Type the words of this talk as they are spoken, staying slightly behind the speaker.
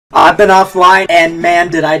I've been offline, and man,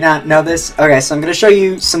 did I not know this. Okay, so I'm gonna show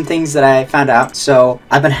you some things that I found out. So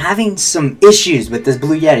I've been having some issues with this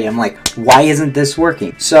Blue Yeti. I'm like, why isn't this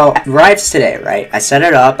working? So it arrives today, right? I set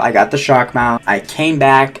it up, I got the shock mount, I came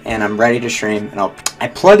back, and I'm ready to stream, and I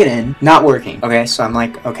plug it in, not working. Okay, so I'm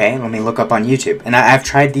like, okay, let me look up on YouTube. And I've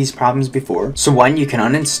tried these problems before. So one, you can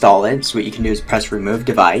uninstall it. So what you can do is press remove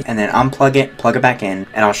device, and then unplug it, plug it back in,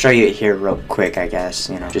 and I'll show you it here real quick, I guess,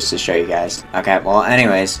 you know, just to show you guys. Okay, well,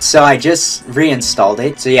 anyways, so I just reinstalled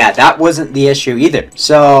it. So yeah, that wasn't the issue either.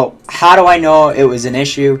 So how do I know it was an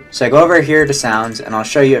issue? So I go over here to sounds, and I'll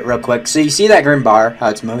show you it real quick. So you see that green bar, how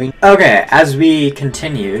it's moving? Okay, as we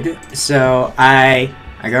continued, so I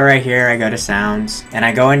go right here, I go to sounds, and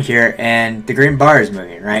I go in here, and the green bar is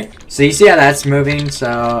moving, right? So you see how that's moving?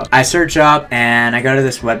 So I search up, and I go to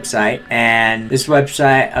this website, and this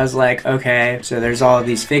website, I was like, okay, so there's all of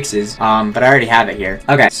these fixes, but I already have it here.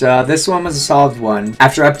 Okay, so this one was a solved one.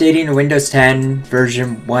 After updating to Windows 10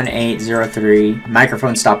 version 1803,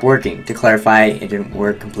 microphone stopped working. To clarify, it didn't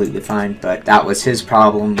work completely fine, but that was his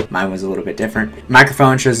problem. Mine was a little bit different.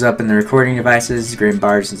 Microphone shows up in the recording devices, green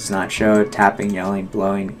bars does not show, tapping, yelling,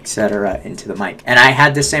 blowing, etc. into the mic. And I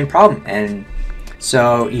had the same problem, and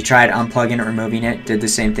so he tried unplugging it, removing it, did the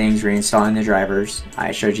same things, reinstalling the drivers.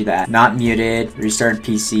 I showed you that. Not muted, restarted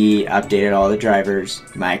PC, updated all the drivers.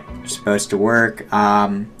 Mic was supposed to work.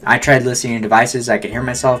 I tried listening to devices, I could hear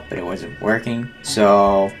myself, but it wasn't working.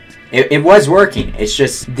 So it was working. It's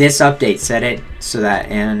just this update set it so that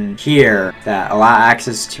in here that allow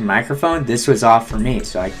access to microphone, this was off for me,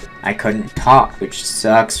 so I couldn't talk, which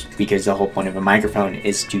sucks because the whole point of a microphone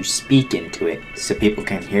is to speak into it so people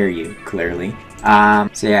can hear you clearly.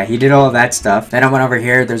 So yeah, he did all of that stuff. Then I went over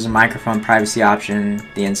here, there's a microphone privacy option,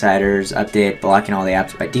 the insiders, update, blocking all the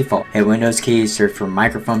apps by default. Hit Windows keys, search for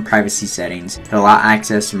microphone privacy settings, to allow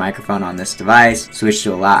access to microphone on this device, switch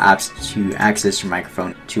to allow apps to access your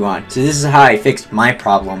microphone to on. So this is how I fixed my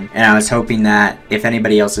problem, and I was hoping that if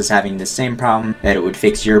anybody else is having the same problem, that it would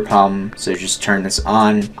fix your problem. So just turn this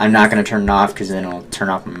on. I'm not going to turn it off because then it'll turn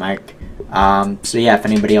off my mic. So yeah, if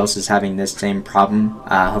anybody else is having this same problem,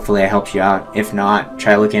 hopefully I helped you out. If not,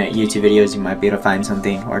 try looking at YouTube videos, you might be able to find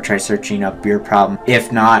something, or try searching up your problem.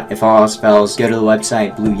 If not, if all else fails, go to the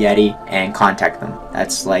website Blue Yeti and contact them.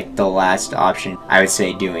 That's like the last option I would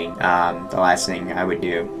say doing, the last thing I would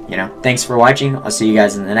do, you know. Thanks for watching, I'll see you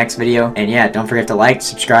guys in the next video, and yeah, don't forget to like,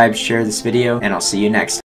 subscribe, share this video, and I'll see you next time.